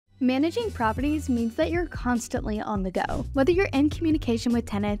Managing properties means that you're constantly on the go. Whether you're in communication with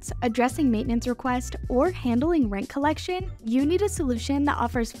tenants, addressing maintenance requests, or handling rent collection, you need a solution that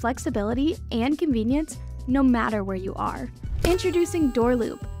offers flexibility and convenience no matter where you are. Introducing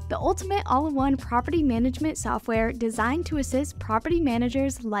DoorLoop, the ultimate all-in-one property management software designed to assist property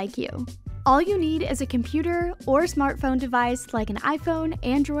managers like you. All you need is a computer or smartphone device like an iPhone,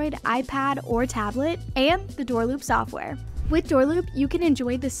 Android, iPad, or tablet, and the DoorLoop software. With DoorLoop, you can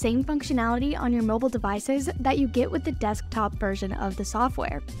enjoy the same functionality on your mobile devices that you get with the desktop version of the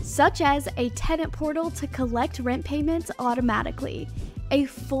software, such as a tenant portal to collect rent payments automatically, a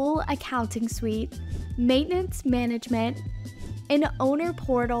full accounting suite, maintenance management, an owner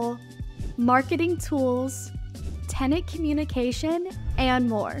portal, marketing tools, tenant communication, and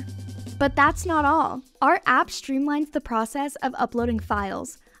more. But that's not all. Our app streamlines the process of uploading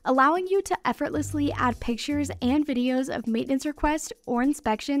files, allowing you to effortlessly add pictures and videos of maintenance requests or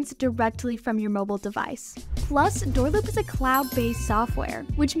inspections directly from your mobile device. Plus, DoorLoop is a cloud-based software,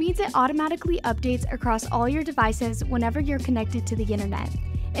 which means it automatically updates across all your devices whenever you're connected to the internet,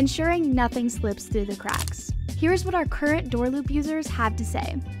 ensuring nothing slips through the cracks. Here's what our current DoorLoop users have to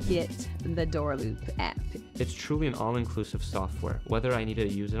say. Get the DoorLoop app. It's truly an all-inclusive software. Whether I need to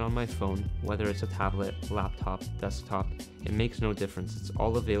use it on my phone, whether it's a tablet, laptop, desktop, it makes no difference. It's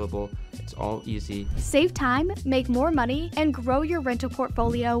all available, it's all easy. Save time, make more money, and grow your rental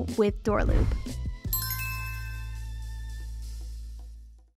portfolio with DoorLoop.